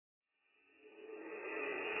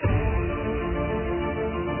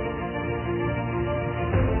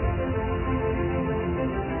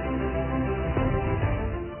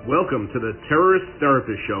Welcome to the Terrorist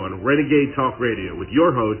Therapist Show on Renegade Talk Radio with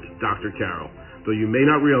your host, Dr. Carol. Though you may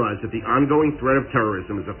not realize that the ongoing threat of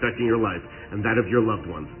terrorism is affecting your life and that of your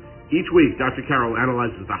loved ones. Each week, Dr. Carol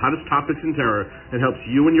analyzes the hottest topics in terror and helps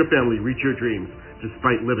you and your family reach your dreams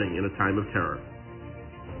despite living in a time of terror.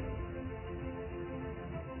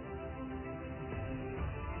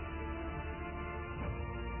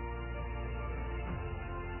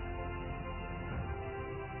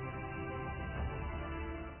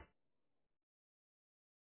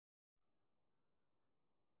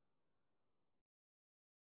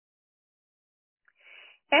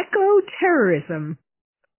 Eco-terrorism,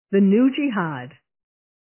 the new jihad.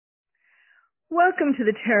 Welcome to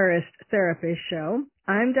the Terrorist Therapist Show.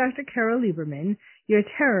 I'm Dr. Carol Lieberman, your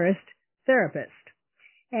terrorist therapist.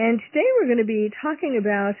 And today we're going to be talking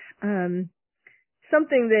about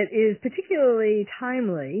something that is particularly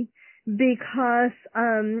timely because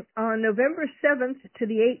on November 7th to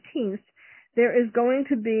the 18th, there is going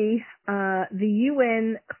to be the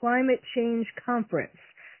UN Climate Change Conference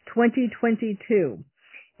 2022.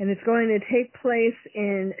 And it's going to take place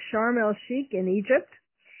in Sharm el-Sheikh in Egypt.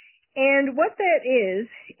 And what that is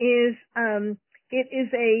it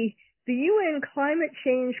is the UN Climate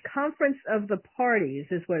Change Conference of the Parties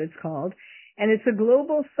is what it's called, and it's a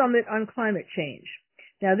global summit on climate change.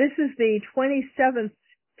 Now, this is the 27th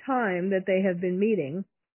time that they have been meeting,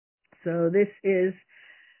 so this is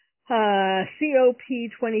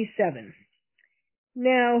COP27.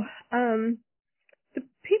 Now, the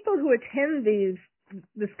people who attend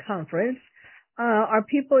this conference are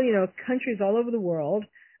people, countries all over the world,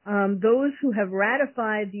 those who have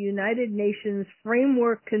ratified the United Nations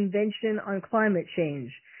Framework Convention on Climate Change,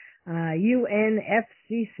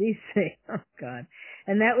 UNFCCC. Oh, God.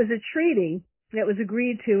 And that was a treaty that was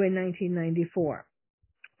agreed to in 1994.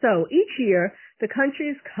 So each year, the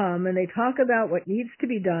countries come and they talk about what needs to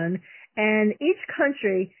be done, and each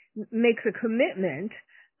country makes a commitment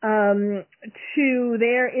to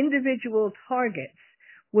their individual targets,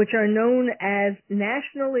 which are known as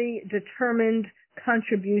nationally determined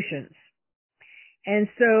contributions. And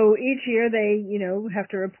so each year they, have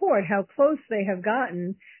to report how close they have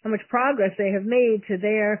gotten, how much progress they have made to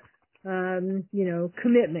their,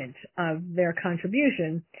 commitment of their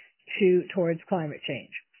contribution towards climate change.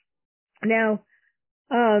 Now,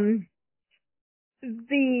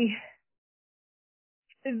 the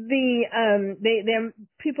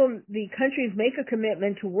countries make a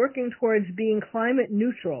commitment to working towards being climate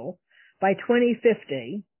neutral by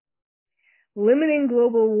 2050, limiting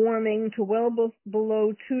global warming to well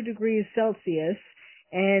below 2 degrees Celsius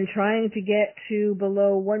and trying to get to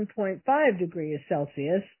below 1.5 degrees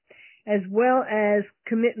Celsius, as well as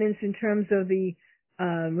commitments in terms of the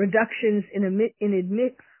reductions in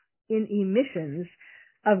emissions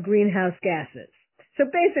of greenhouse gases. So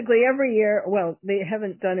basically every year, well, they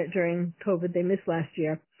haven't done it during COVID, they missed last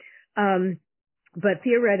year, but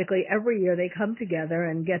theoretically every year they come together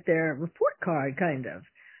and get their report card, kind of.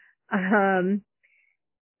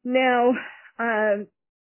 Now,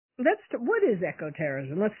 what is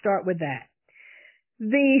ecoterrorism? Let's start with that.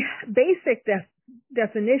 The basic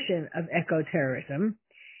definition of ecoterrorism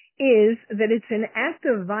is that it's an act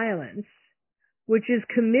of violence which is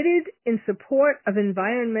committed in support of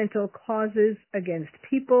environmental causes against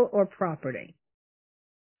people or property.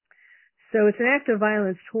 So it's an act of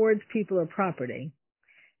violence towards people or property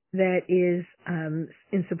that is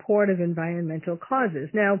in support of environmental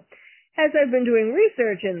causes. Now, as I've been doing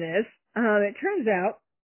research in this, it turns out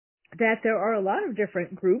that there are a lot of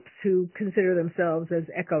different groups who consider themselves as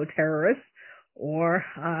eco-terrorists or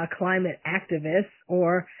climate activists,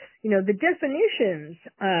 or, the definitions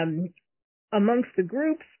amongst the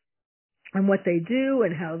groups and what they do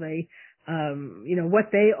and how they,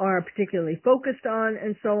 what they are particularly focused on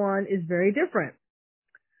and so on is very different.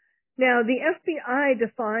 Now, the FBI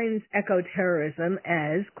defines ecoterrorism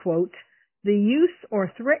as, quote, the use or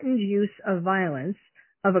threatened use of violence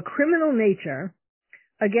of a criminal nature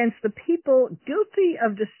against the people guilty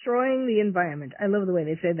of destroying the environment. I love the way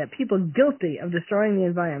they say that, people guilty of destroying the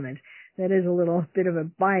environment. That is a little bit of a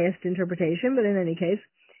biased interpretation, but in any case,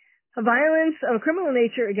 a violence of a criminal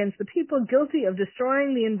nature against the people guilty of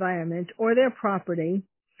destroying the environment or their property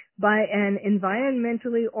by an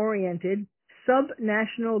environmentally oriented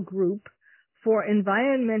subnational group for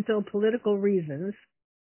environmental political reasons,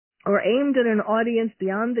 or aimed at an audience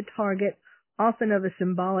beyond the target, often of a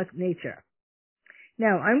symbolic nature.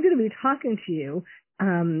 Now, I'm going to be talking to you,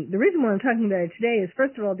 the reason why I'm talking about it today is,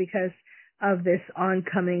 first of all, because of this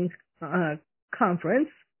oncoming conference,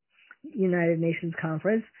 United Nations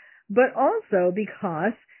conference, but also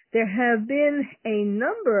because there have been a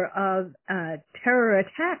number of terror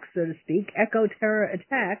attacks, so to speak, eco-terror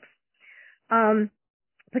attacks,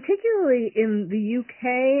 particularly in the UK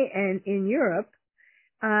and in Europe,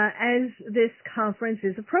 as this conference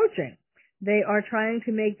is approaching. They are trying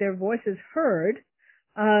to make their voices heard,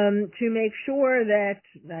 to make sure that,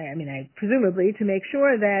 presumably to make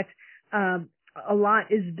sure that a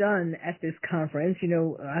lot is done at this conference,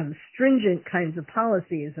 stringent kinds of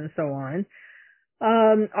policies and so on,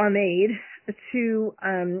 are made to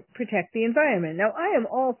protect the environment. Now, I am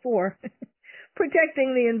all for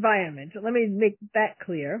protecting the environment. Let me make that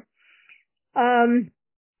clear.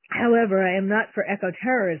 However, I am not for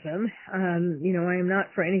eco-terrorism. I am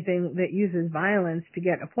not for anything that uses violence to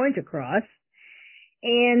get a point across.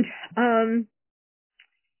 And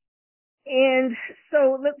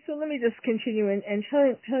so let me just continue and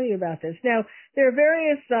tell you about this. Now, there are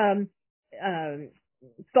various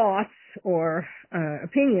thoughts or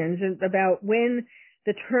opinions about when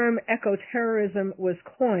the term eco-terrorism was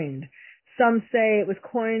coined. Some say it was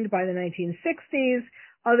coined by the 1960s.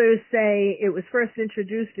 Others say it was first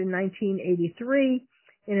introduced in 1983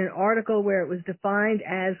 in an article where it was defined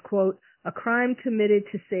as, quote, a crime committed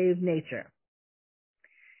to save nature.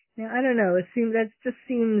 Now, I don't know. It seems like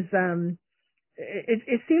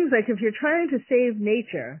if you're trying to save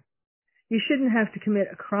nature, you shouldn't have to commit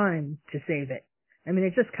a crime to save it. I mean,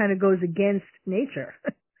 it just kind of goes against nature,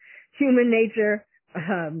 human nature,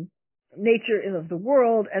 nature of the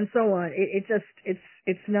world, and so on. It does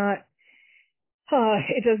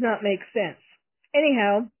not make sense.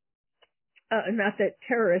 Anyhow, not that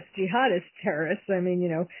jihadist terrorists,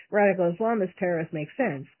 radical Islamist terrorists make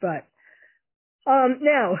sense, but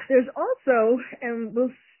now there's also, and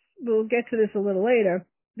we'll get to this a little later,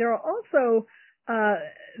 there are also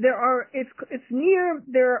there are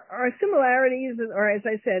similarities, or as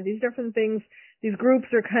I said, these different things, these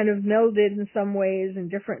groups are kind of melded in some ways and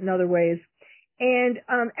different in other ways. And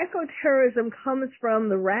eco-terrorism comes from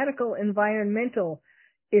the radical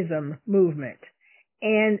environmentalism movement,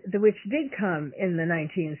 and which did come in the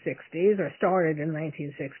 1960s, or started in the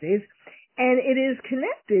 1960s, and it is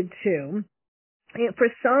connected to, for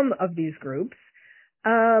some of these groups,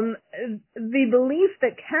 the belief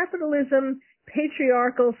that capitalism,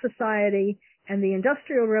 patriarchal society, and the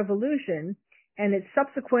Industrial Revolution and its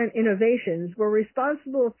subsequent innovations were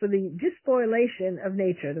responsible for the despoilation of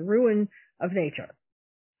nature, the ruin of nature.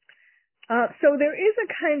 So there is a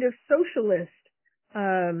kind of socialist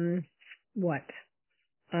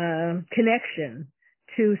connection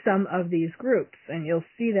to some of these groups, and you'll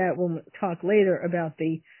see that when we talk later about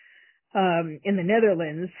the in the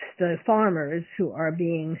Netherlands, the farmers who are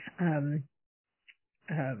being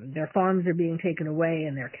their farms are being taken away,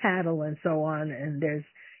 and their cattle and so on, and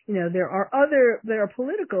there are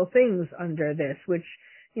political things under this which,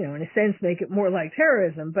 in a sense, make it more like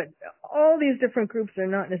terrorism, but all these different groups are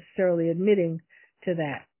not necessarily admitting to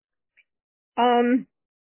that.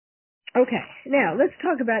 Okay, now let's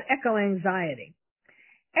talk about eco-anxiety.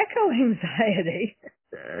 Eco-anxiety.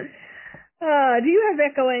 Do you have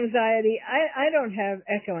eco-anxiety? I don't have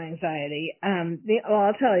eco-anxiety.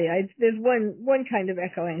 I'll tell you, there's one kind of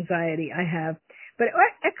eco-anxiety I have, but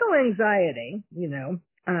eco-anxiety,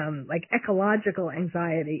 like ecological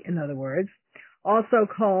anxiety, in other words, also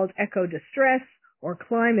called eco-distress or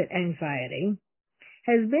climate anxiety,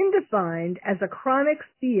 has been defined as a chronic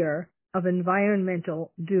fear of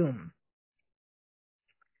environmental doom.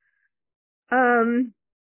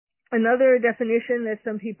 Another definition that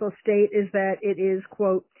some people state is that it is,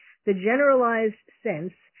 quote, the generalized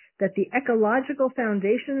sense that the ecological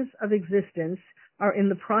foundations of existence are in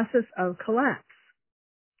the process of collapse.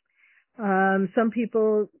 Some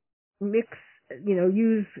people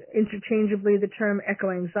use interchangeably the term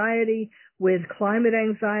eco-anxiety with climate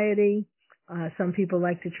anxiety. Some people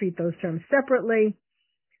like to treat those terms separately.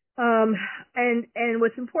 And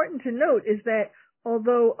what's important to note is that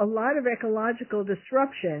although a lot of ecological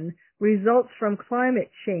disruption results from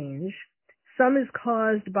climate change, some is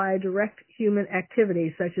caused by direct human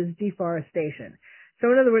activity such as deforestation.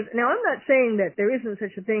 So in other words, now I'm not saying that there isn't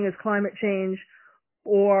such a thing as climate change,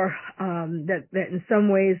 or that in some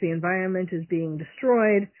ways the environment is being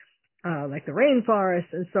destroyed, like the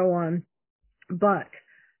rainforest and so on, but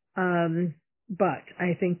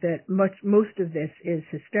I think that most of this is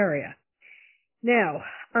hysteria. Now,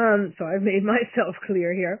 so I've made myself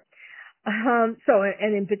clear here. And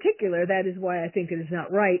in particular, that is why I think it is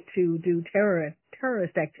not right to do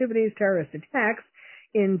terrorist activities, terrorist attacks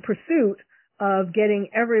in pursuit of getting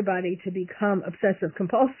everybody to become obsessive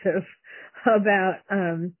compulsive about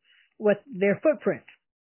what their footprint.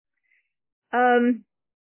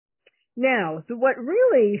 Now, what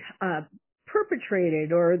really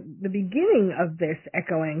perpetrated, or the beginning of this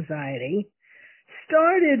echo anxiety,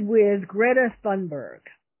 started with Greta Thunberg.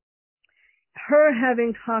 Her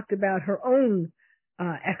having talked about her own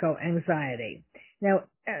echo anxiety. Now,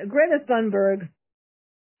 Greta Thunberg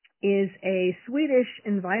is a Swedish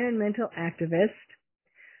environmental activist.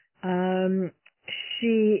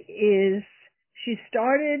 She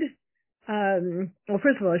started, well,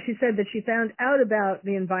 first of all, she said that she found out about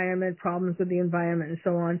the environment, problems with the environment and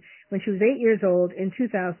so on, when she was 8 years old in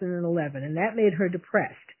 2011, and that made her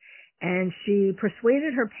depressed. And she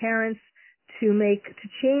persuaded her parents to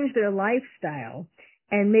change their lifestyle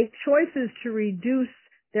and make choices to reduce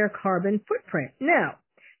their carbon footprint. Now,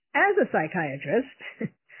 as a psychiatrist,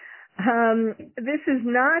 this is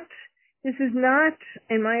not,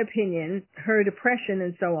 in my opinion, her depression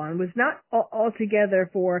and so on was not altogether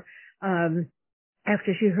for,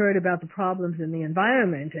 after she heard about the problems in the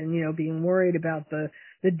environment and, being worried about the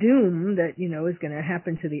doom that, is going to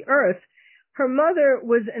happen to the earth. Her mother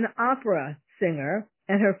was an opera singer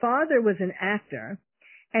and her father was an actor,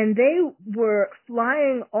 and they were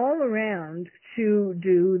flying all around to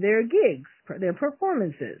do their gigs, their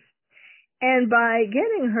performances. And by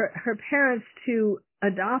getting her parents to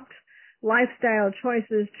adopt lifestyle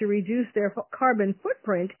choices to reduce their carbon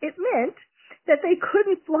footprint, it meant that they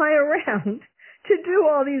couldn't fly around to do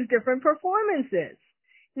all these different performances.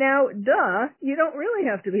 Now, you don't really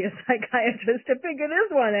have to be a psychiatrist to figure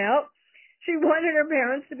this one out. She wanted her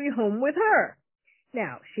parents to be home with her.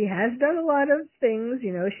 Now, she has done a lot of things.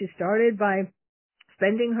 She started by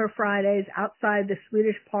spending her Fridays outside the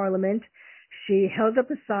Swedish parliament. She held up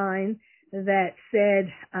a sign that said,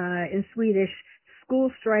 in Swedish, "School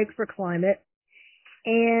strike for climate."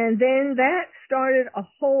 And then that started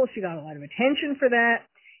she got a lot of attention for that,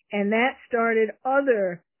 and that started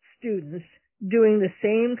other students doing the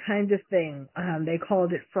same kind of thing. They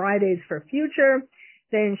called it Fridays for Future.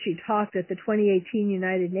 Then she talked at the 2018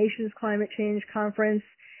 United Nations Climate Change Conference,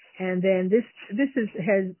 and then this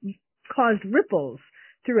has caused ripples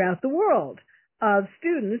throughout the world of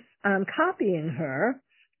students copying her,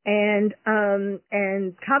 and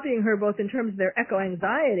copying her both in terms of their eco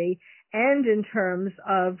anxiety and in terms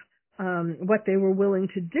of what they were willing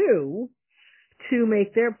to do to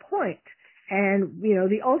make their point. And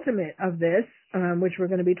the ultimate of this, which we're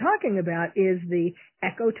going to be talking about, is the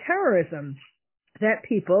eco-terrorism that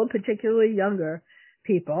people, particularly younger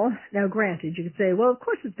people, now granted, you could say, well, of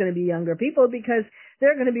course it's going to be younger people because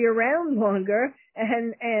they're going to be around longer,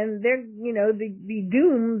 and they're, the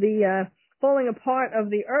doom, the falling apart of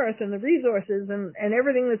the earth and the resources and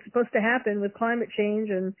everything that's supposed to happen with climate change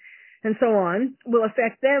and so on will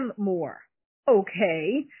affect them more.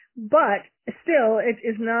 Okay, but still it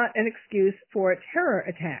is not an excuse for terror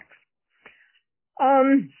attacks.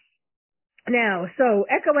 Now, so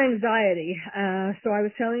eco anxiety, so I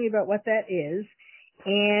was telling you about what that is,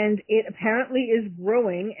 and it apparently is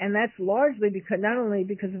growing, and that's largely because, not only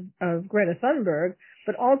because of Greta Thunberg,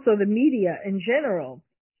 but also the media in general,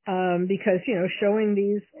 because, showing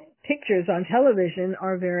these pictures on television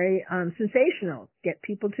are very sensational, get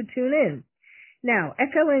people to tune in. Now,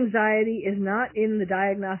 eco anxiety is not in the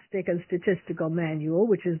Diagnostic and Statistical Manual,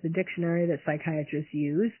 which is the dictionary that psychiatrists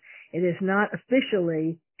use. It is not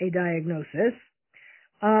officially a diagnosis,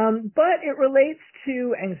 but it relates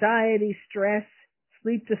to anxiety, stress,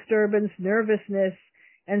 sleep disturbance, nervousness,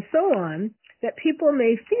 and so on, that people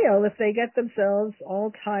may feel if they get themselves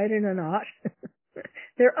all tied in a knot,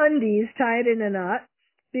 their undies tied in a knot,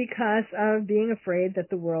 because of being afraid that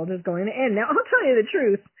the world is going to end. Now, I'll tell you the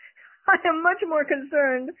truth. I am much more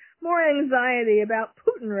concerned, more anxiety about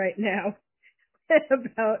Putin right now than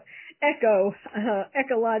about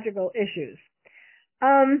ecological issues.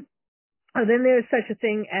 Then there's such a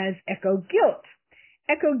thing as eco-guilt.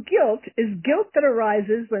 Eco-guilt is guilt that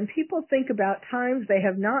arises when people think about times they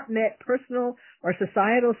have not met personal or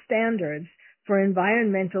societal standards for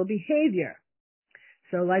environmental behavior.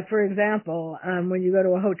 So, like, for example, when you go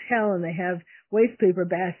to a hotel and they have waste paper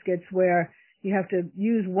baskets where you have to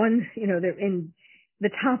use one, they're in, the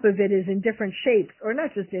top of it is in different shapes, or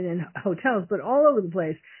not just in hotels, but all over the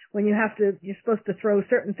place, when you're supposed to throw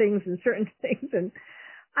certain things and certain things. And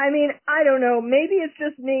I mean, I don't know, maybe it's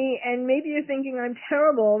just me, and maybe you're thinking I'm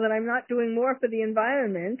terrible, that I'm not doing more for the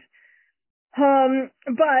environment.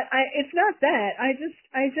 But it's not that. I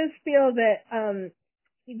just feel that,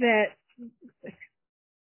 that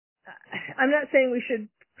I'm not saying we should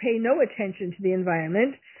pay no attention to the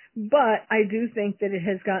environment, but I do think that it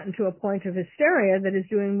has gotten to a point of hysteria that is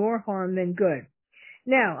doing more harm than good.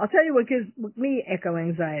 Now, I'll tell you what gives me eco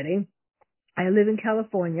anxiety. I live in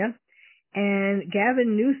California, And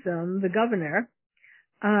Gavin Newsom, the governor,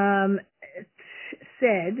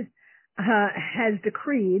 said, has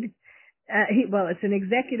decreed, it's an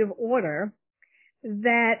executive order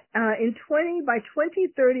that by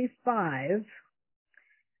 2035,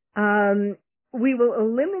 we will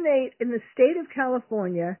eliminate in the state of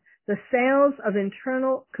California the sales of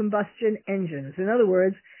internal combustion engines. In other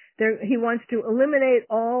words, he wants to eliminate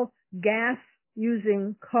all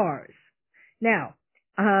gas-using cars. Now,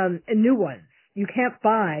 new ones. You can't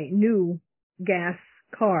buy new gas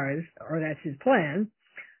cars, or that's his plan,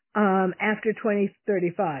 after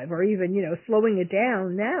 2035, or even, slowing it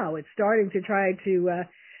down now. It's starting to try to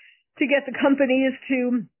get the companies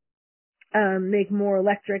to make more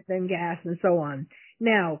electric than gas and so on.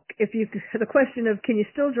 Now, the question of can you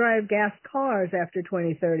still drive gas cars after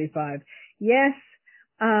 2035? Yes,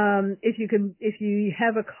 if you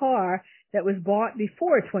have a car that was bought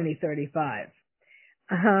before 2035.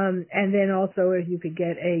 And then also if you could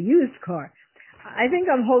get a used car. I think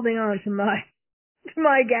I'm holding on to my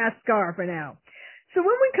gas car for now. So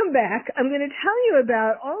when we come back, I'm going to tell you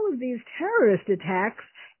about all of these terrorist attacks,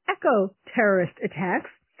 eco-terrorist attacks.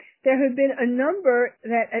 There have been a number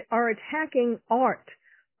that are attacking art,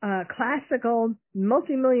 classical,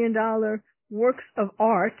 multi-million-dollar works of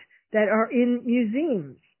art that are in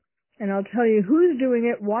museums. And I'll tell you who's doing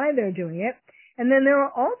it, why they're doing it. And then there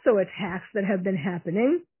are also attacks that have been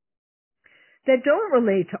happening that don't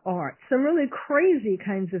relate to art, some really crazy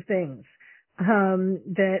kinds of things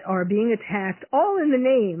that are being attacked, all in the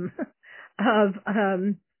name of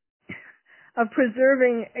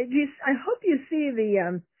preserving. I hope you see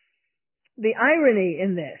the irony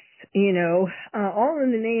in this, all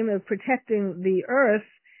in the name of protecting the earth,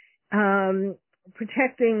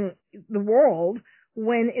 protecting the world,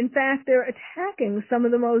 when in fact they're attacking some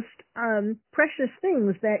of the most precious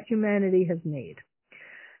things that humanity has made.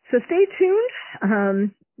 So stay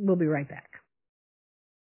tuned. We'll be right back.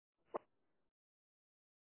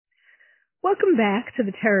 Welcome back to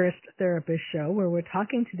the Terrorist Therapist Show, where we're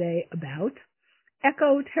talking today about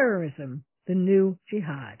eco-terrorism, the new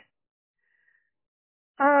jihad.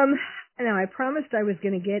 Now, I promised I was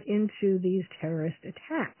going to get into these terrorist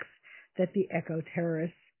attacks that the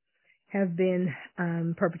eco-terrorists have been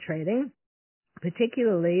perpetrating,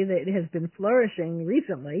 particularly that it has been flourishing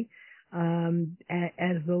recently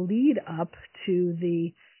as the lead up to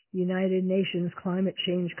the United Nations Climate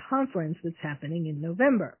Change Conference that's happening in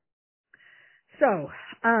November. So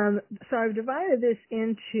I've divided this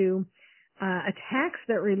into attacks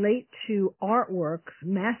that relate to artworks,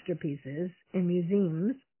 masterpieces in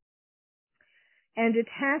museums, and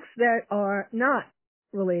attacks that are not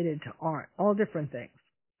related to art, all different things.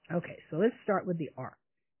 Okay, so let's start with the art.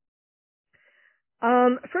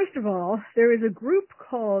 First of all, there is a group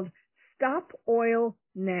called Stop Oil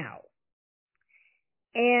Now.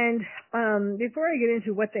 And before I get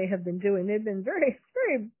into what they have been doing, they've been very,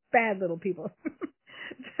 very bad little people.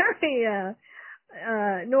 Very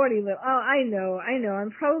naughty little. Oh, I know.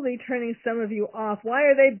 I'm probably turning some of you off. Why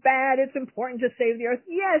are they bad? It's important to save the earth.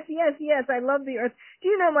 Yes. I love the earth. Do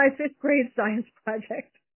you know my 5th grade science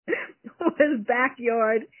project was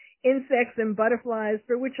backyard insects and butterflies,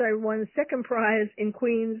 for which I won 2nd prize in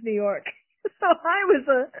Queens, New York. So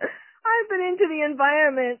I've been into the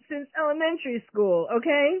environment since elementary school,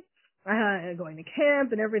 okay? Going to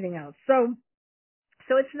camp and everything else. So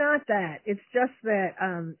it's not that. It's just that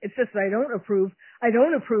I don't approve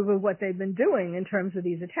of what they've been doing in terms of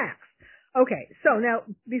these attacks. Okay, so now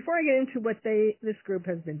before I get into what this group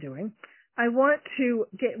has been doing, I want you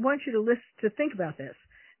to think about this.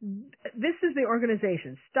 This is the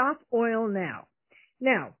organization, Stop Oil Now.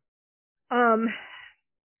 Now,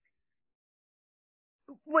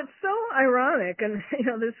 what's so ironic, and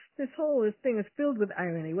this whole thing is filled with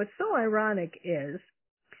irony. What's so ironic is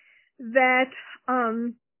that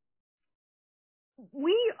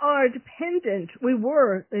we are dependent. We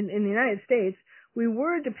were in the United States. We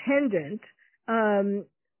were dependent on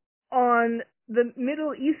the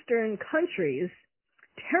Middle Eastern countries,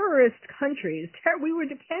 terrorist countries. We were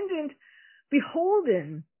dependent,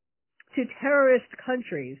 beholden to terrorist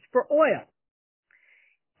countries for oil.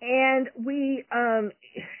 And we,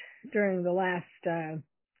 during the last,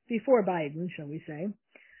 before Biden, shall we say,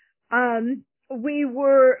 we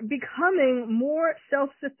were becoming more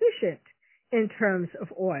self-sufficient in terms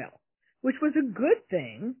of oil, which was a good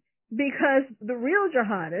thing, because the real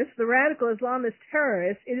jihadists, the radical Islamist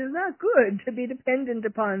terrorists, it is not good to be dependent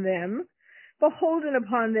upon them, beholden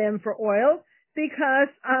upon them for oil, because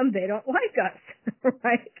they don't like us,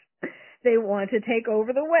 right? They want to take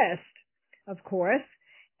over the West, of course.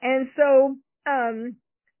 And so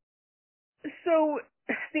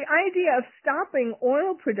the idea of stopping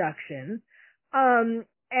oil production, and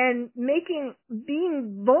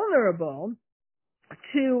being vulnerable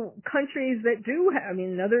to countries that do have,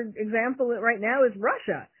 another example right now is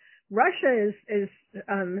Russia. Russia is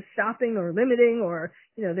stopping or limiting, or,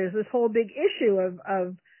 there's this whole big issue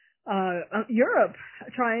of Europe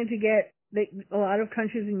trying to get, a lot of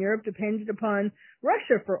countries in Europe depended upon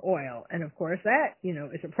Russia for oil. And of course that,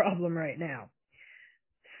 is a problem right now.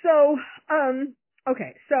 So,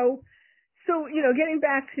 okay, so, getting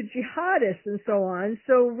back to jihadists and so on,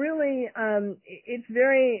 so really, it's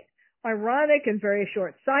very ironic and very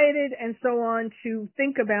short-sighted and so on to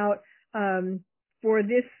think about, for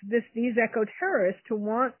these eco-terrorists to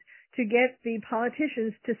want to get the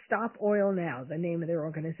politicians to stop oil now, the name of their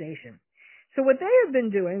organization. So what they have been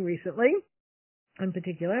doing recently, in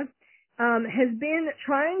particular, has been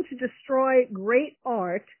trying to destroy great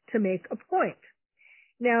art to make a point.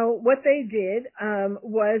 Now, what they did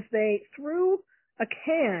was they threw a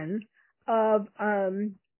can of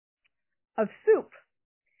soup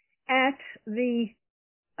at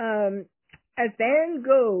Van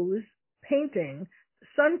Gogh's painting,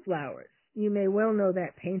 Sunflowers. You may well know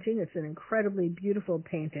that painting. It's an incredibly beautiful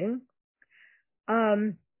painting.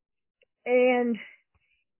 And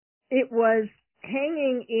it was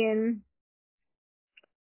hanging in,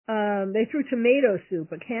 they threw tomato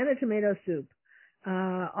soup, a can of tomato soup,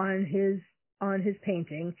 on his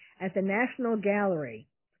painting at the National Gallery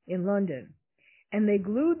in London. And they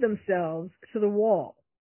glued themselves to the wall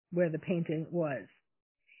where the painting was.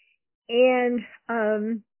 And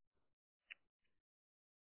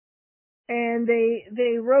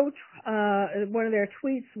they wrote, one of their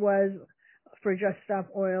tweets was, for Just Stop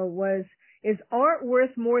Oil, is art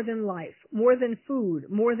worth more than life, more than food,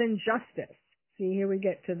 more than justice? See, here we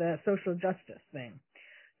get to the social justice thing.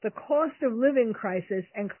 The cost of living crisis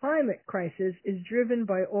and climate crisis is driven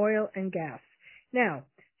by oil and gas. Now,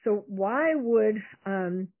 so why would,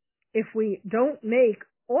 if we don't make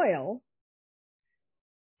oil,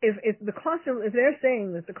 if they're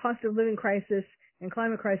saying that the cost of living crisis and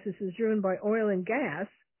climate crisis is driven by oil and gas,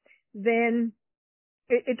 then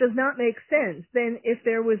it does not make sense. Then if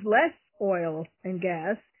there was less oil and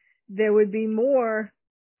gas, there would be more.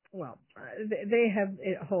 Well, they have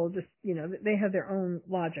they have their own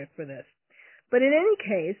logic for this. But in any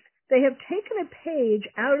case, they have taken a page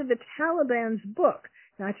out of the Taliban's book,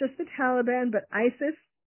 not just the Taliban, but ISIS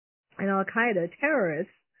and Al-Qaeda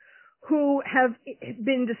terrorists who have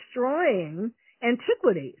been destroying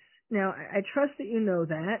antiquities. Now, I trust that you know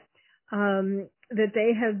that, that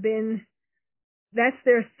they have been, that's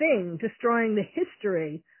their thing, destroying the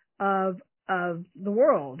history of the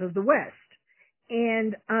world, of the West.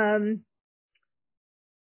 And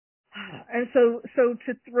so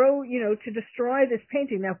to throw, to destroy this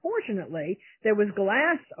painting. Now, fortunately, there was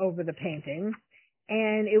glass over the painting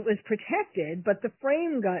and it was protected, but the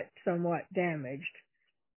frame got somewhat damaged.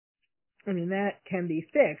 That can be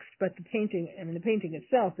fixed, but the painting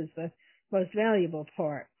itself is the most valuable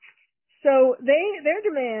part. So their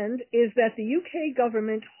demand is that the UK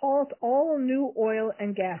government halt all new oil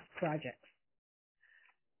and gas projects.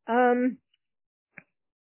 And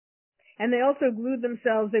they also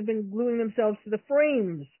they've been gluing themselves to the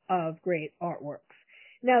frames of great artworks.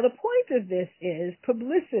 Now, the point of this is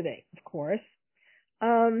publicity, of course.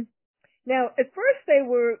 Now, at first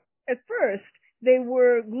they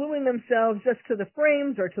were gluing themselves just to the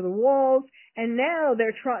frames or to the walls, and now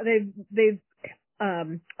they've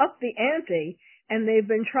upped the ante, and they've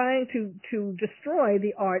been trying to destroy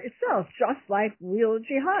the art itself, just like real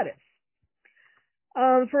jihadists.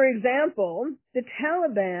 For example, the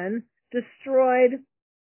Taliban destroyed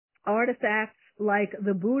artifacts like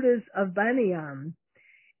the Buddhas of Bamiyan,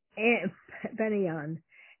 and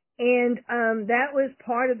that was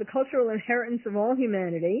part of the cultural inheritance of all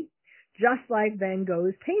humanity, just like Van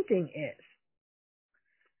Gogh's painting is.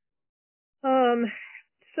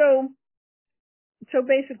 So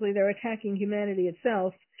basically they're attacking humanity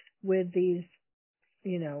itself with these,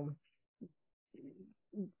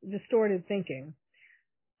 distorted thinking.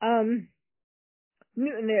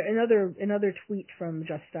 Another tweet from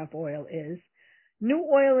Just Stop Oil is, new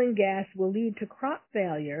oil and gas will lead to crop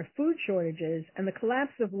failure, food shortages, and the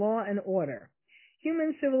collapse of law and order.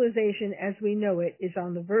 Human civilization as we know it is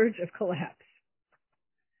on the verge of collapse.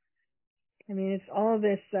 It's all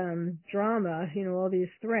this drama, all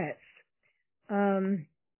these threats.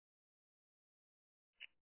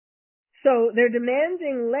 So they're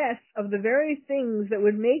demanding less of the very things that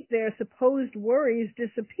would make their supposed worries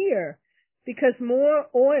disappear, because more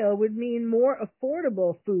oil would mean more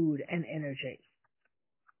affordable food and energy.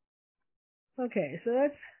 Okay, so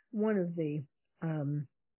that's one of the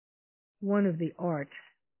one of the art.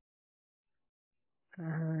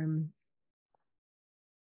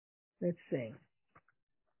 Let's see.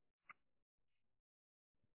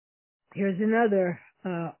 Here's another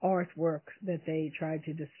artwork that they tried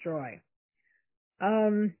to destroy.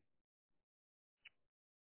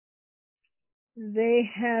 They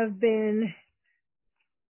have been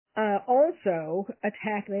also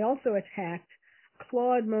attacked. They also attacked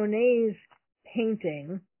Claude Monet's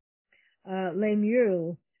painting, Les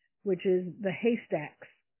Mules, which is the haystacks.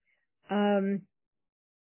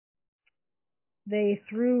 They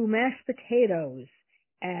threw mashed potatoes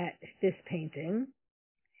at this painting,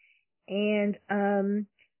 and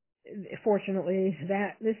fortunately,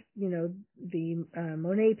 the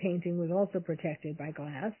Monet painting was also protected by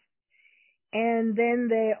glass. And then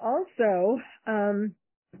they also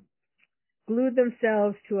glued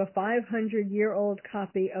themselves to a 500-year-old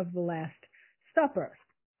copy of The Last Supper.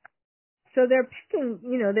 So they're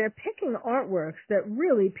picking artworks that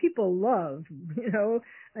really people love,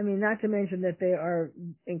 I mean, not to mention that they are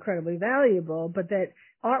incredibly valuable, but that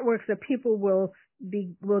artworks that people will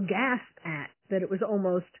gasp at, that it was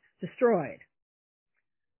almost destroyed.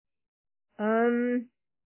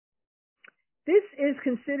 This is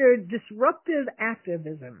considered disruptive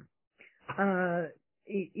activism.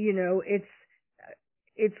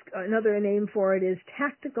 It's another name for it is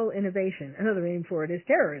tactical innovation. Another name for it is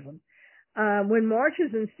terrorism. When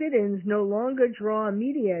marches and sit-ins no longer draw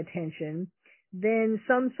media attention, then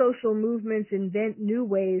some social movements invent new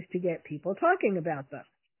ways to get people talking about them.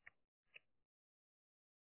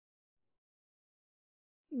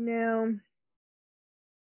 Now,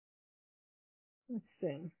 let's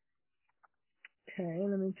see. Okay,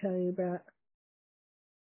 let me tell you about.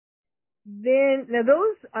 Now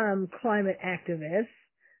those climate activists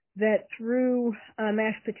that threw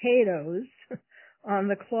mashed potatoes on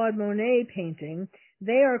the Claude Monet painting,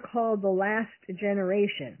 they are called the Last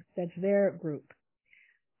Generation. That's their group.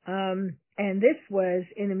 And this was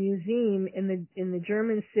in a museum in the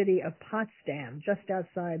German city of Potsdam, just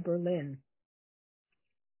outside Berlin.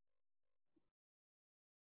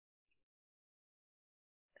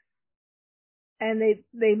 And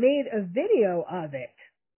they made a video of it.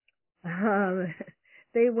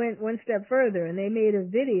 They went one step further and they made a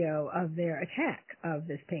video of their attack of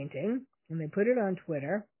this painting, and they put it on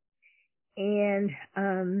Twitter. And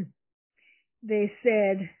they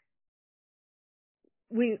said,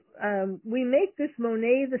 we make this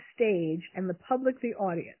Monet the stage and the public the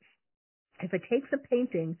audience. If it takes a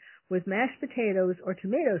painting with mashed potatoes or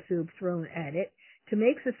tomato soup thrown at it to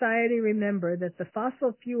make society remember that the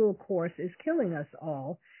fossil fuel course is killing us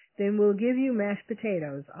all, then we'll give you mashed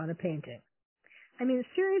potatoes on a painting. I mean,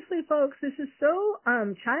 seriously, folks, this is so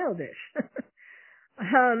childish.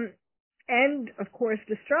 And, of course,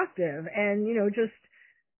 destructive. And, just,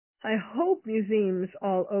 I hope museums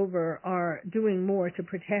all over are doing more to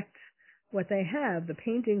protect what they have, the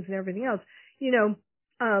paintings and everything else.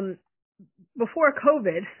 Before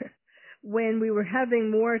COVID, when we were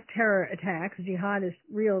having more terror attacks, jihadist,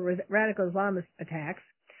 real radical Islamist attacks,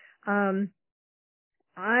 and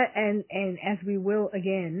as we will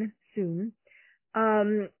again soon,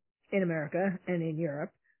 in America and in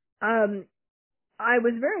Europe, I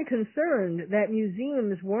was very concerned that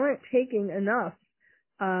museums weren't doing enough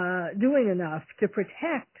to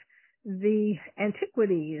protect the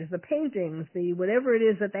antiquities, the paintings, the whatever it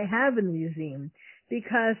is that they have in the museum,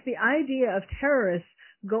 because the idea of terrorists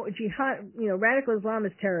radical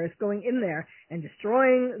Islamist terrorists going in there and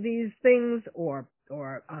destroying these things or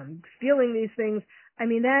stealing these things, I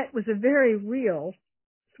mean, that was a very real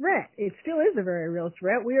threat. It still is a very real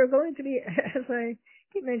threat. We are going to be, as I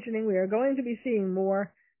keep mentioning, we are going to be seeing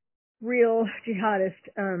more real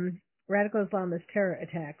jihadist, radical Islamist terror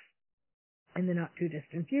attacks in the not too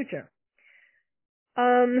distant future.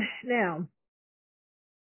 Now,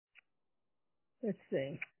 let's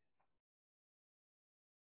see.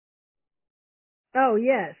 Oh,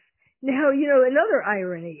 yes. Now, another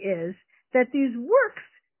irony is that these works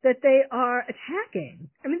that they are attacking,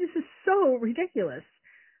 I mean, this is so ridiculous.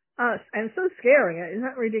 And so scary. It's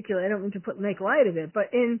not ridiculous. I don't mean to make light of it,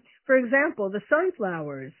 but for example, the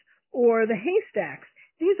sunflowers or the haystacks,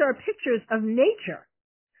 these are pictures of nature.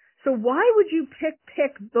 So why would you pick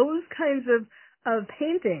those kinds of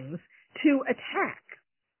paintings to attack?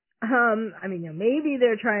 I mean, maybe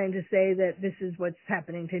they're trying to say that this is what's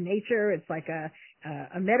happening to nature. It's like a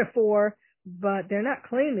metaphor, but they're not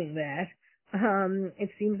claiming that.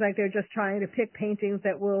 It seems like they're just trying to pick paintings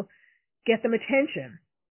that will get them attention.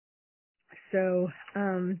 So,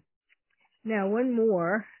 now one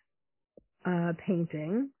more,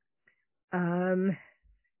 painting.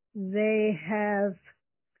 They have,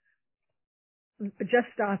 Just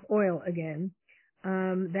Stop Oil again.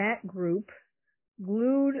 That group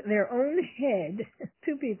glued their own head,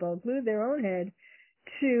 two people glued their own head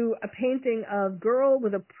to a painting of Girl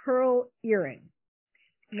with a Pearl Earring.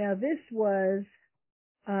 Now this was,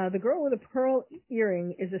 the Girl with a Pearl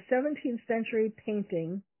Earring is a 17th century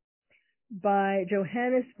painting by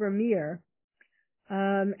Johannes Vermeer,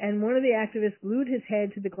 and one of the activists glued his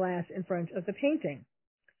head to the glass in front of the painting.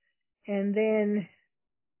 And then,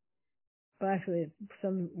 well, actually,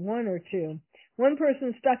 one or two. One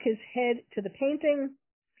person stuck his head to the painting,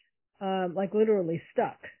 like literally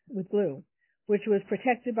stuck with glue, which was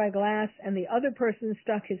protected by glass, and the other person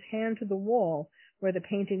stuck his hand to the wall where the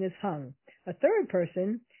painting is hung. A third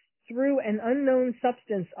person threw an unknown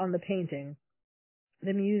substance on the painting,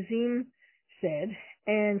 the museum said,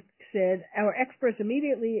 our experts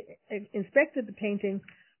immediately inspected the painting.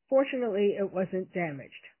 Fortunately, it wasn't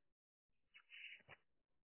damaged.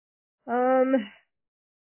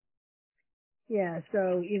 Yeah,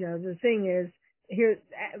 so, the thing is, here,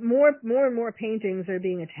 more and more paintings are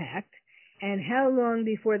being attacked, and how long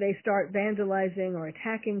before they start vandalizing or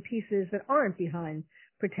attacking pieces that aren't behind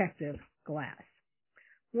protective glass?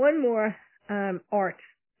 One more art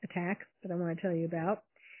attack that I want to tell you about.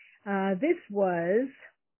 This was,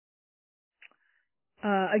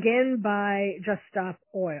 again, by Just Stop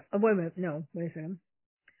Oil. Wait a minute, no, wait a second.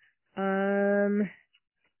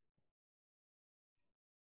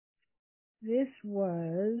 This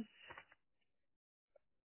was,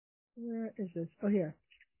 where is this? Oh, here.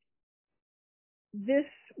 This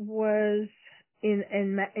was in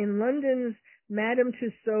London's Madame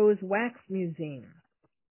Tussauds Wax Museum.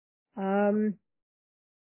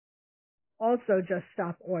 Also Just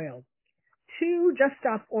Stop Oil. Two Just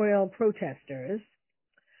Stop Oil protesters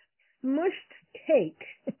smushed cake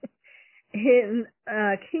in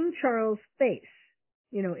King Charles' face,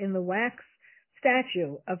 in the wax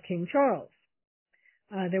statue of King Charles.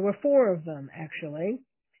 There were four of them, actually,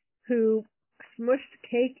 who smushed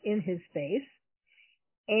cake in his face,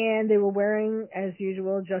 and they were wearing, as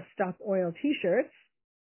usual, Just Stop Oil t-shirts,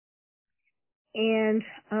 and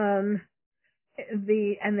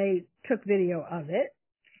they took video of it,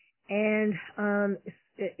 and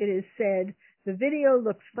it is said the video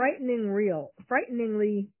looks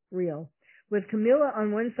frighteningly real, with Camilla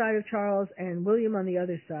on one side of Charles and William on the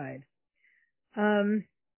other side. And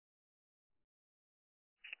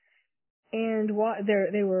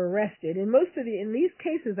they were arrested. In these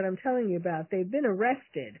cases that I'm telling you about, they've been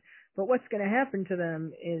arrested, but what's going to happen to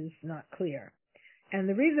them is not clear. And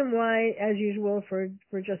the reason why, as usual, for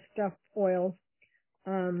Just Stop Oil,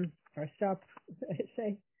 for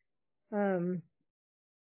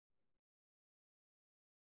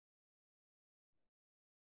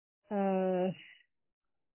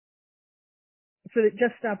the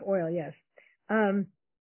Just Stop Oil, yes.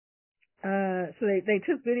 So they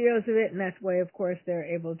took videos of it, and that's why, of course,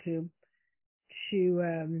 they're able to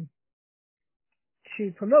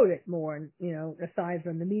promote it more, aside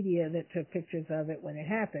from the media that took pictures of it when it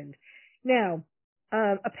happened. Now,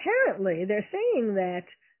 apparently they're saying that,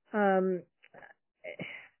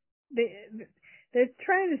 they're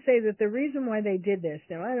trying to say that the reason why they did this,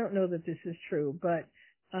 now I don't know that this is true, but,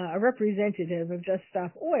 a representative of Just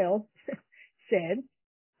Stop Oil said,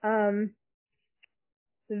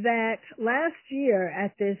 that last year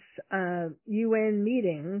at this UN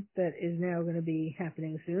meeting that is now going to be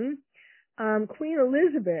happening soon, Queen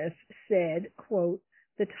Elizabeth said, quote,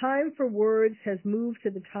 "The time for words has moved to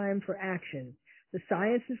the time for action. The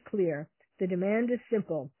science is clear. The demand is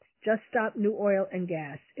simple. Just stop new oil and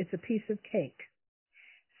gas. It's a piece of cake."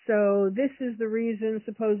 So this is the reason,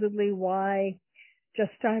 supposedly, why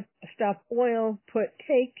Just Stop Oil put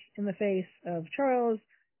cake in the face of Charles,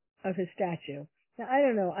 of his statue. Now, I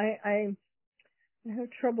don't know. I have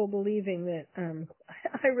trouble believing that,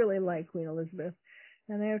 I really like Queen Elizabeth,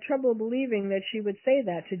 and I have trouble believing that she would say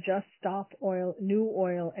that to Just Stop Oil, new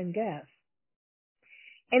oil and gas.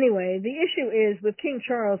 Anyway, the issue is with King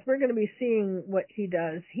Charles, we're going to be seeing what he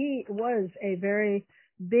does. He was a very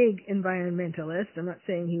big environmentalist. I'm not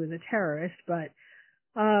saying he was a terrorist, but,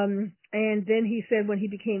 and then he said when he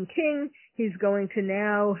became king, he's going to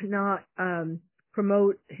now not,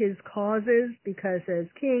 promote his causes, because as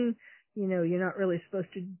king, you're not really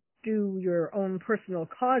supposed to do your own personal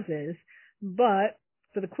causes. But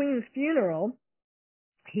for the Queen's funeral,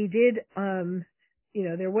 he did,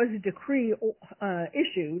 there was a decree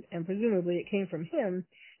issued, and presumably it came from him,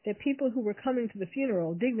 that people who were coming to the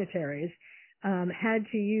funeral, dignitaries, had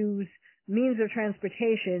to use means of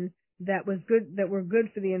transportation that were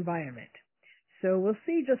good for the environment. So we'll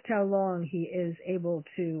see just how long he is able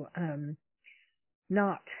to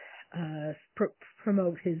not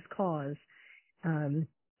promote his cause in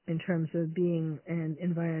terms of being an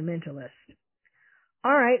environmentalist.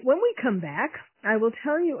 All right, when we come back, I will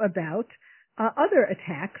tell you about other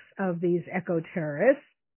attacks of these eco-terrorists,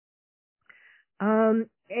 and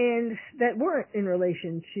that weren't in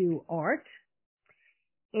relation to art,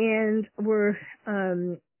 and were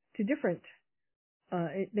to different.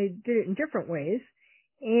 They did it in different ways,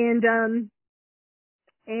 and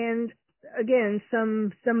again,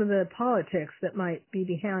 some of the politics that might be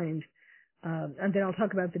behind. And then I'll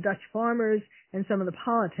talk about the Dutch farmers and some of the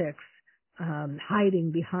politics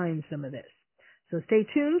hiding behind some of this. So stay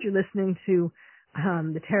tuned. You're listening to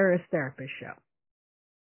the Terrorist Therapist Show.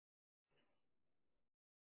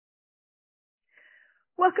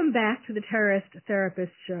 Welcome back to the Terrorist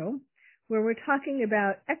Therapist Show, where we're talking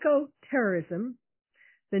about eco-terrorism,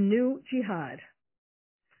 the new jihad.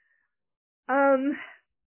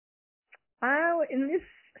 In this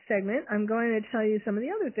segment, I'm going to tell you some of the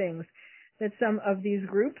other things that some of these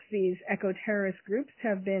groups, these eco-terrorist groups,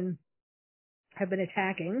 have been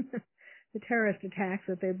attacking, the terrorist attacks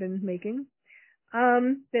that they've been making,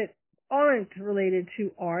 that aren't related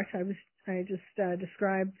to art. I just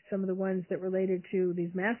described some of the ones that related to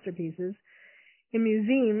these masterpieces in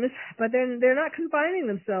museums, but then they're not confining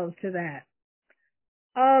themselves to that.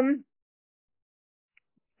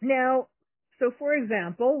 Now, so for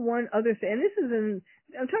example, one other thing, and this is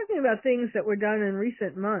I'm talking about things that were done in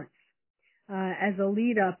recent months as a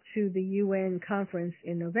lead up to the UN conference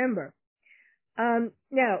in November.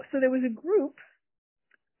 Now, so there was a group,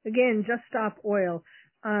 again, Just Stop Oil.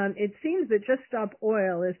 It seems that Just Stop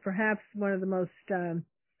Oil is perhaps one of the most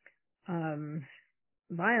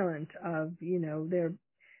violent of, they're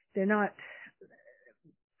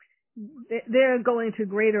going to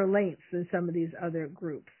greater lengths than some of these other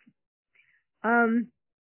groups.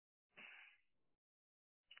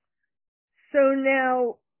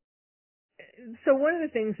 So one of the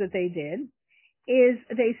things that they did is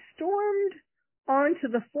they stormed onto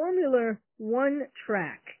the Formula One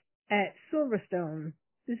track at Silverstone.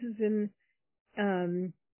 This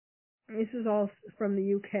is all from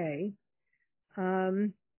the UK.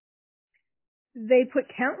 They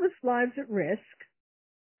put countless lives at risk,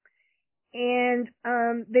 and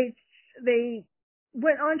they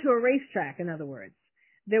went onto a racetrack. In other words,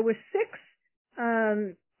 there were 6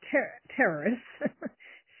 terrorists,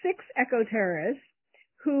 6 eco-terrorists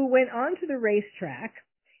who went onto the racetrack,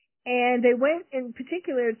 and they went in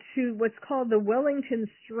particular to what's called the Wellington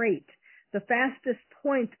Straight, the fastest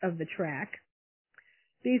point of the track,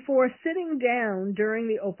 before sitting down during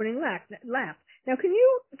the opening lap. Now, can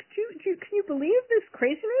you believe this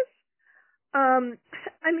craziness? I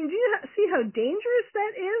mean, do you see how dangerous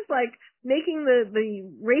that is? Like making the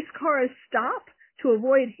race cars stop to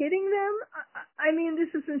avoid hitting them? I mean,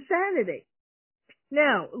 this is insanity.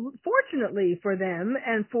 Now, fortunately for them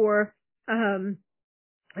and for the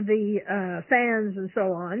fans and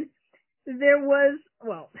so on, there was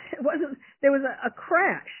a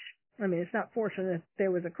crash. I mean, it's not fortunate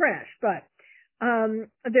there was a crash, but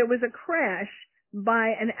there was a crash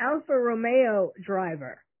by an Alfa Romeo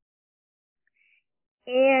driver.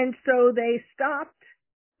 And so they stopped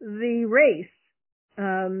the race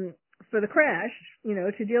for the crash,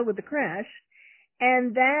 to deal with the crash,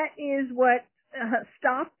 and that is what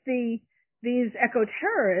stopped these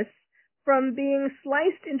eco-terrorists from being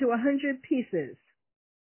sliced into 100 pieces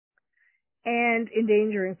and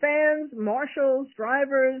endangering fans, marshals,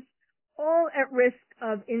 drivers, all at risk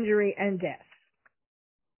of injury and death.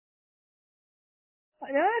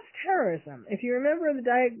 Now that's terrorism. If you remember the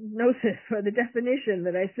diagnosis or the definition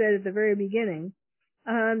that I said at the very beginning,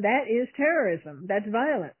 that is terrorism. That's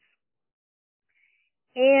violence.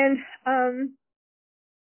 And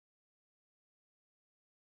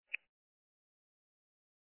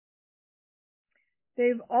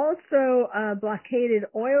they've also blockaded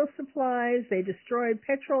oil supplies. They destroyed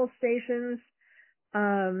petrol stations,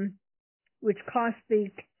 which cost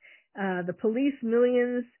the police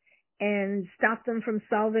millions and stopped them from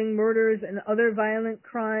solving murders and other violent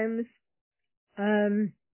crimes.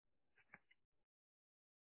 And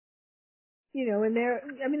there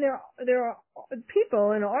are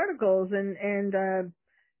people and articles and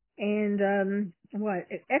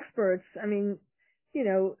experts. I mean,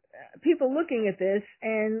 people looking at this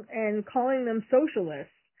and calling them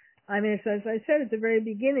socialists. I mean, as I said at the very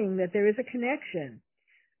beginning, that there is a connection.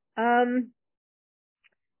 Now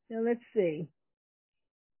let's see.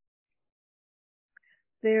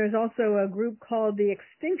 There's also a group called the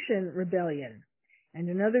Extinction Rebellion and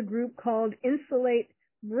another group called Insulate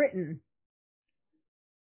Britain.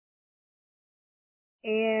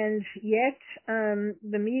 and yet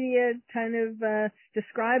the media kind of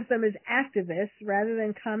describes them as activists rather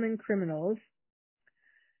than common criminals.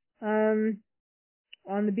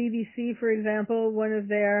 On the BBC, for example, one of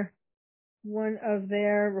their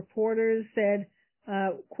reporters said,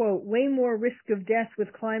 quote, "Way more risk of death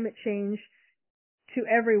with climate change to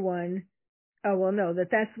everyone." Oh, well, no,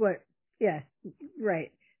 that's what, yeah,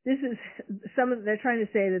 right. This is they're trying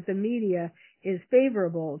to say that the media is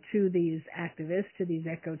favorable to these activists, to these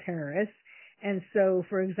eco-terrorists. And so,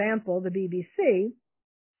 for example, the BBC,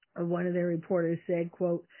 one of their reporters said,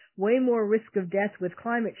 quote, "Way more risk of death with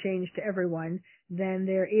climate change to everyone than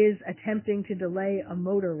there is attempting to delay a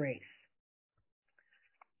motor race."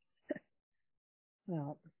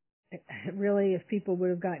 Well, really, if people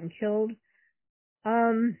would have gotten killed.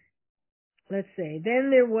 Let's see.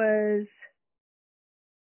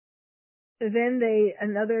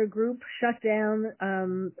 Another group shut down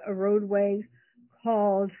a roadway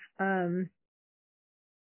called there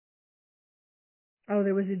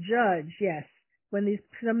was a judge, yes. When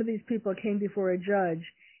some of these people came before a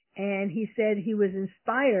judge, and he said he was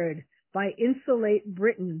inspired by Insulate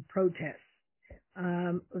Britain protests.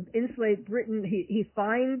 Insulate Britain, he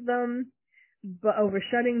fined them over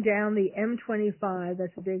shutting down the M25,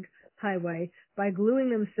 that's a big highway, by gluing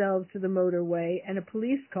themselves to the motorway and a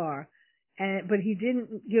police car, but he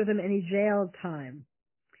didn't give them any jail time.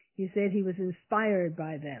 He said he was inspired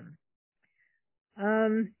by them.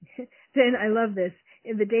 Then I love this.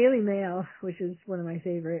 In the Daily Mail, which is one of my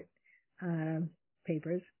favorite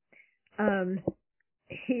papers,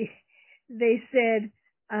 they said,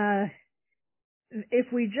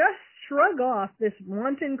 if we just shrug off this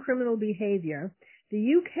wanton criminal behavior, the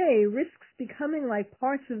UK risks becoming like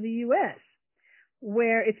parts of the US,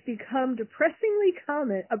 where it's become a depressingly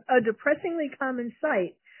common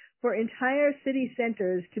sight for entire city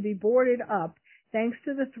centers to be boarded up thanks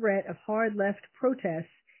to the threat of hard left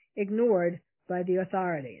protests ignored by the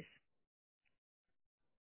authorities.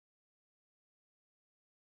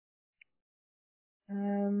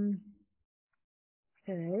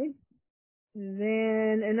 Okay.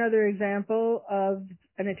 Then another example of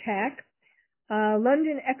an attack.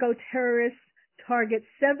 London eco-terrorists target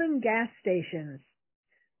 7 gas stations.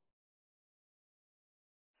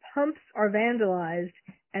 Pumps are vandalized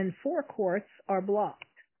and forecourts are blocked.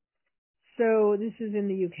 So this is in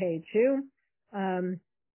the UK too.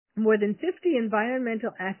 More than 50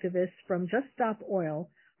 environmental activists from Just Stop Oil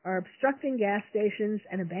are obstructing gas stations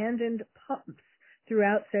and abandoned pumps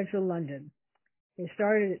throughout central London. They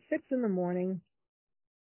started at 6 in the morning.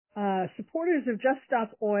 Supporters of Just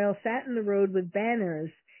Stop Oil sat in the road with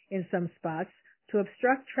banners in some spots to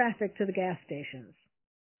obstruct traffic to the gas stations.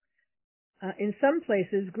 In some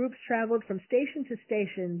places, groups traveled from station to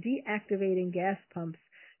station deactivating gas pumps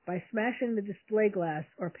by smashing the display glass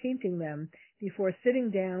or painting them before sitting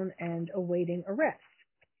down and awaiting arrest.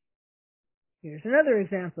 Here's another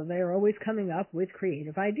example. They are always coming up with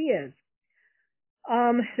creative ideas.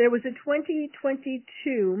 There was a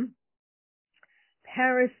 2022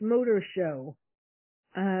 Paris Motor Show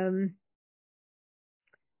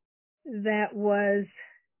that was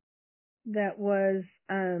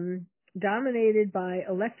dominated by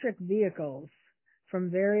electric vehicles from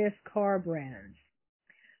various car brands.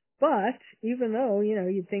 But even though,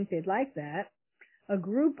 you'd think they'd like that, a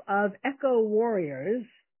group of eco-warriors,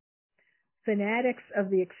 fanatics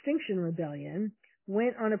of the Extinction Rebellion,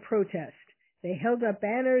 went on a protest. They held up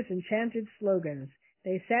banners and chanted slogans.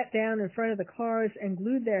 They sat down in front of the cars and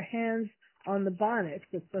glued their hands on the bonnets,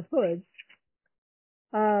 the hoods,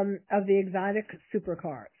 of the exotic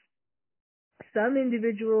supercars. Some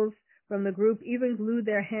individuals from the group even glued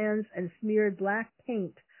their hands and smeared black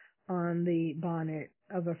paint on the bonnet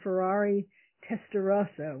of a Ferrari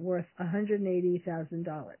Testarossa worth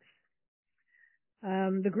 $180,000.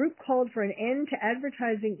 The group called for an end to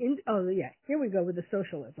advertising. Here we go with the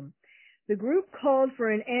socialism. The group called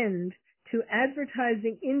for an end to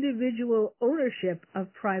advertising individual ownership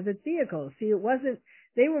of private vehicles. See,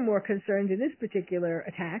 they were more concerned in this particular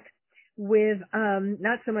attack with,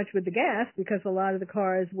 not so much with the gas, because a lot of the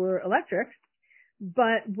cars were electric,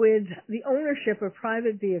 but with the ownership of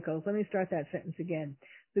private vehicles. Let me start that sentence again.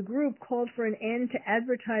 The group called for an end to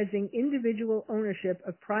advertising individual ownership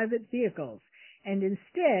of private vehicles and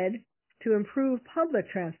instead to improve public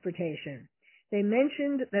transportation. They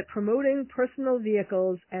mentioned that promoting personal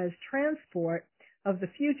vehicles as transport of the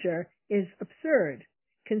future is absurd,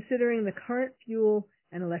 considering the current fuel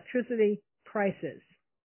and electricity prices.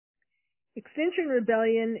 Extinction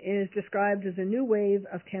Rebellion is described as a new wave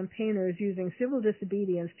of campaigners using civil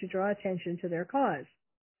disobedience to draw attention to their cause.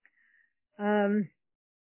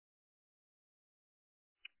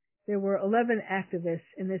 there were 11 activists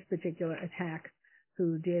in this particular attack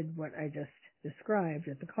who did what I just described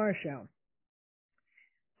at the car show.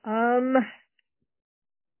 And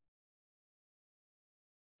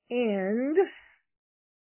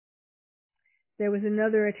there was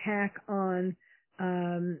another attack on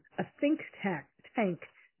a think tank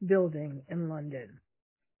building in London.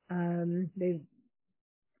 The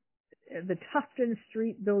Tufton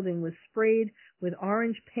Street building was sprayed with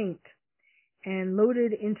orange paint and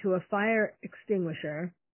loaded into a fire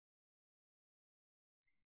extinguisher.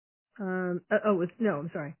 It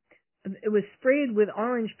was sprayed with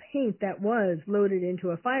orange paint that was loaded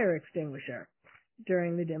into a fire extinguisher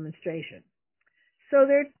during the demonstration. So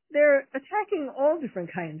they're attacking all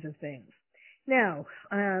different kinds of things. Now,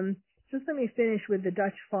 just let me finish with the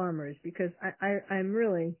Dutch farmers, because I'm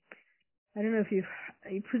really, I don't know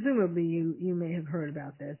if presumably you may have heard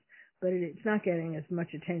about this, but it's not getting as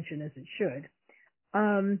much attention as it should.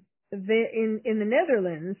 In the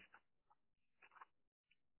Netherlands,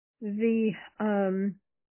 the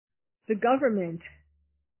government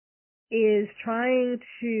is trying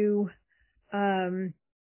to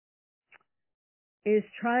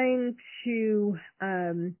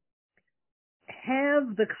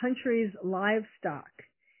have the country's livestock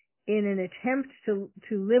in an attempt to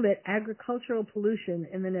limit agricultural pollution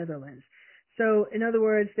in the Netherlands. So, in other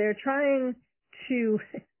words, they're trying to,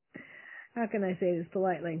 how can I say this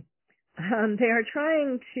politely? They are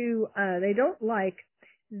trying to, they don't like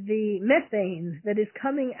the methane that is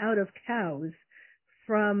coming out of cows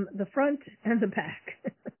from the front and the back.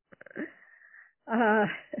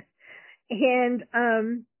 And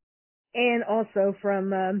also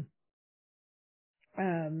from,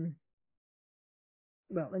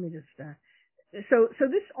 well, let me just, so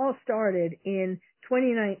this all started in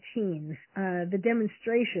 2019. The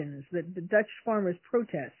demonstrations, the Dutch farmers'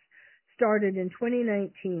 protests started in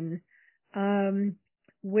 2019,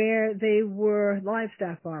 where they were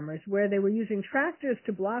livestock farmers, where they were using tractors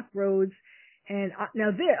to block roads. And let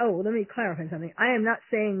me clarify something. I am not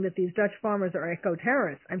saying that these Dutch farmers are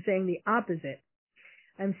eco-terrorists. I'm saying the opposite.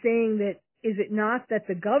 I'm saying that, is it not that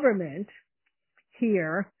the government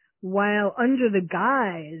here, while under the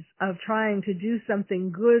guise of trying to do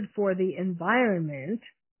something good for the environment,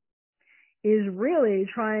 is really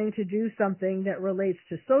trying to do something that relates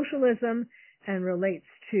to socialism and relates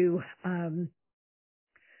to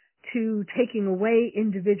taking away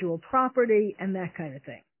individual property and that kind of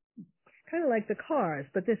thing. Kind of like the cars,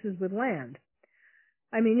 but this is with land.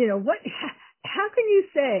 I mean, how can you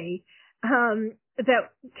say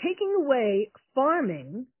that taking away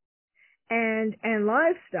farming and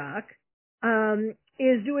livestock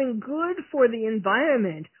is doing good for the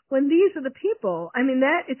environment when these are the people? I mean,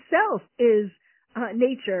 that itself is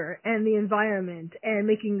nature and the environment and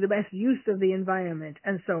making the best use of the environment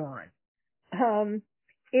and so on.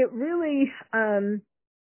 It really,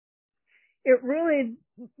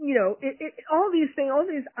 all these things, all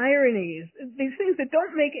these ironies, these things that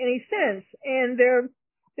don't make any sense, and they're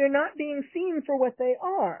not being seen for what they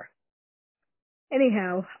are.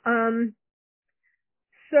 Anyhow,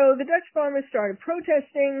 so the Dutch farmers started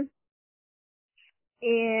protesting,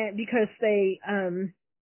 and because they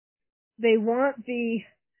want the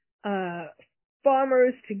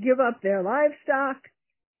farmers to give up their livestock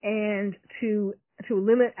and to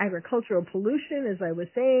limit agricultural pollution, as I was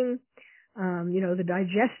saying. The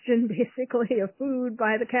digestion basically of food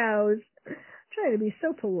by the cows. I'm trying to be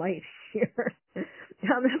so polite here.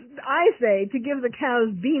 I say to give the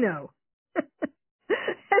cows Beano.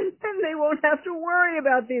 And then they won't have to worry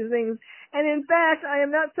about these things. And in fact, I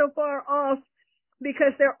am not so far off,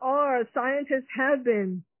 because scientists have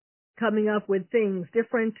been coming up with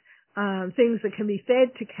different things that can be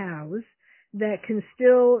fed to cows that can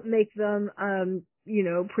still make them,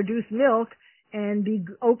 produce milk and be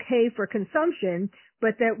okay for consumption,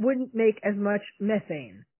 but that wouldn't make as much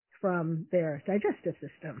methane from their digestive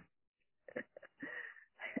system.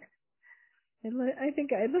 I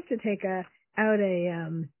think I'd love to take out a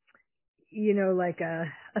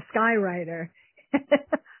skywriter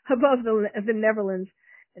above the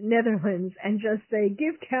Netherlands and just say,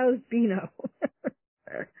 give cows Beano.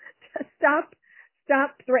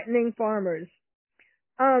 Stop threatening farmers.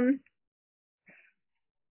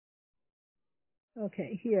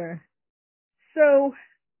 Okay, here. So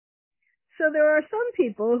there are some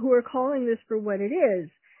people who are calling this for what it is,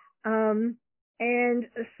 and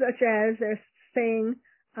such as they're saying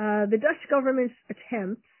the Dutch government's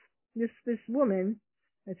attempts. This woman.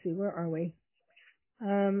 Let's see, where are we?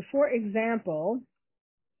 For example,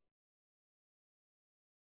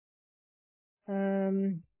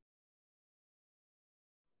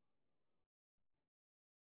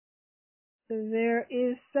 there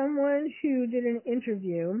is someone who did an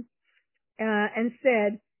interview and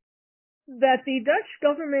said that the Dutch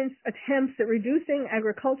government's attempts at reducing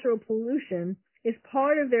agricultural pollution is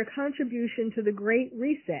part of their contribution to the Great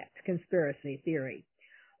Reset conspiracy theory.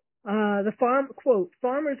 Quote,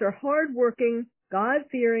 farmers are hard-working,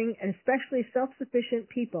 God-fearing, and especially self-sufficient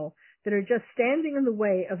people that are just standing in the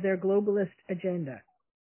way of their globalist agenda.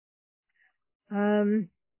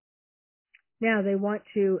 Now they want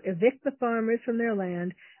to evict the farmers from their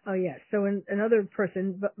land. Oh yes, so another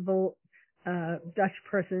person, Dutch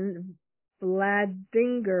person,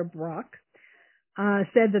 Vladingerbrock,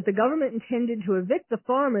 said that the government intended to evict the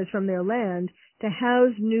farmers from their land to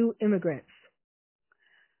house new immigrants.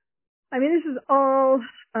 I mean, this is all,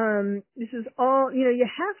 you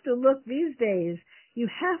have to look these days, you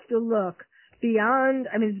have to look beyond,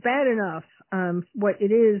 I mean, it's bad enough, what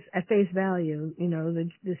it is at face value,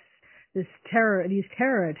 these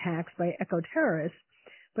terror attacks by eco-terrorists,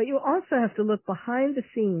 but you also have to look behind the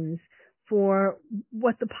scenes for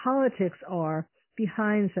what the politics are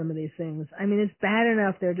behind some of these things. I mean, it's bad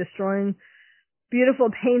enough they're destroying beautiful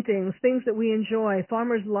paintings, things that we enjoy,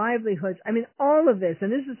 farmers' livelihoods. I mean, all of this,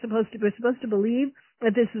 and we're supposed to believe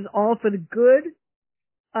that this is all for the good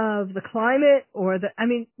of the climate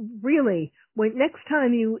really, when next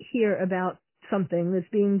time you hear about something that's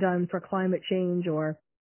being done for climate change or,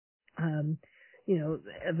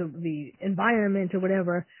 the environment or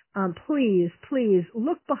whatever, please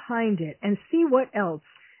look behind it and see what else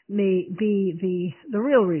may be the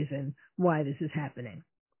real reason why this is happening.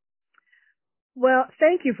 Well,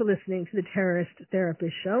 thank you for listening to the Terrorist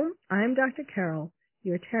Therapist Show. I'm Dr. Carol,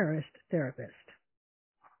 your terrorist therapist.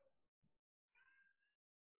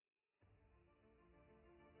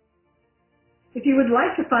 If you would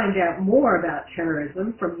like to find out more about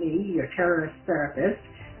terrorism from me, your terrorist therapist,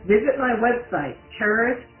 visit my website,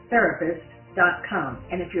 terroristtherapist.com.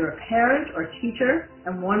 And if you're a parent or teacher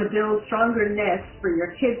and want to build stronger nests for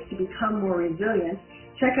your kids to become more resilient,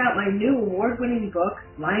 check out my new award-winning book,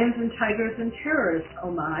 Lions and Tigers and Terrorists,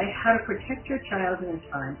 Oh My, How to Protect Your Child in a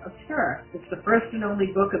Time of Terror. It's the first and only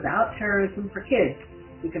book about terrorism for kids.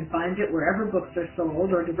 You can find it wherever books are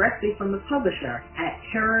sold or directly from the publisher at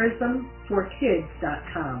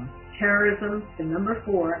terrorismforkids.com. Terrorism,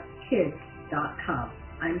 4, kids.com.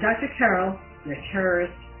 I'm Dr. Carol, your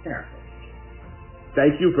terrorist therapist.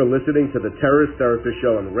 Thank you for listening to the Terrorist Therapist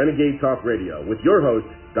Show on Renegade Talk Radio with your host,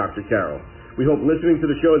 Dr. Carol. We hope listening to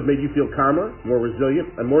the show has made you feel calmer, more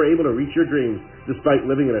resilient, and more able to reach your dreams despite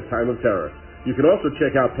living in a time of terror. You can also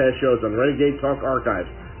check out past shows on Renegade Talk Archives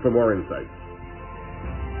for more insights.